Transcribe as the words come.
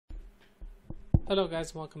Hello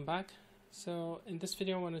guys, welcome back. So in this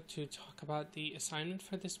video I wanted to talk about the assignment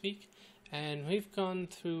for this week, and we've gone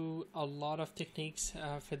through a lot of techniques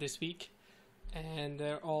for this week, and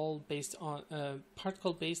they're all based on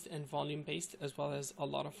particle based and volume based, as well as a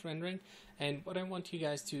lot of rendering. And what I want you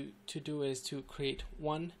guys to do is to create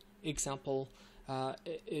one example.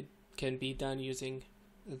 It can be done using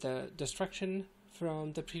the destruction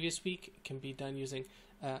from the previous week. It can be done using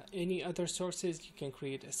any other sources. You can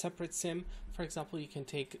create a separate sim. For example, you can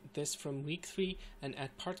take this from week 3 and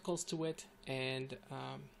add particles to it and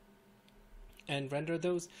render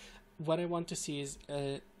those. What I want to see is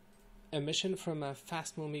emission from a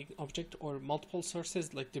fast moving object or multiple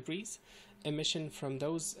sources like debris, emission from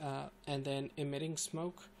those, and then emitting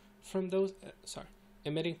smoke from those,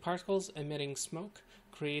 emitting particles, emitting smoke,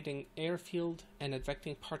 creating air field, and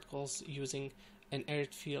advecting particles using an air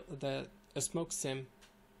field, a smoke sim,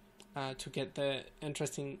 to get the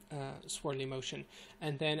interesting swirly motion.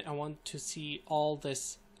 And then I want to see all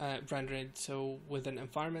this rendered, so with an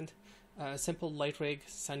environment, simple light rig,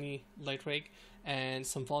 sunny light rig, and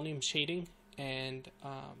some volume shading, and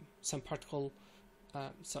some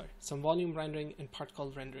volume rendering and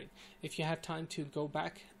particle rendering. If you have time to go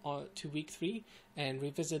back to week 3 and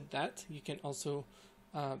revisit that, you can also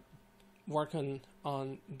work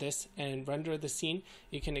on this and render the scene.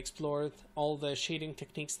 You can explore all the shading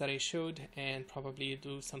techniques that I showed and probably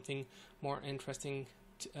do something more interesting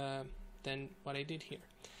than what I did here.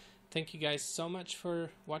 Thank you guys so much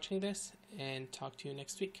for watching this, and talk to you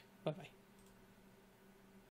next week. Bye bye.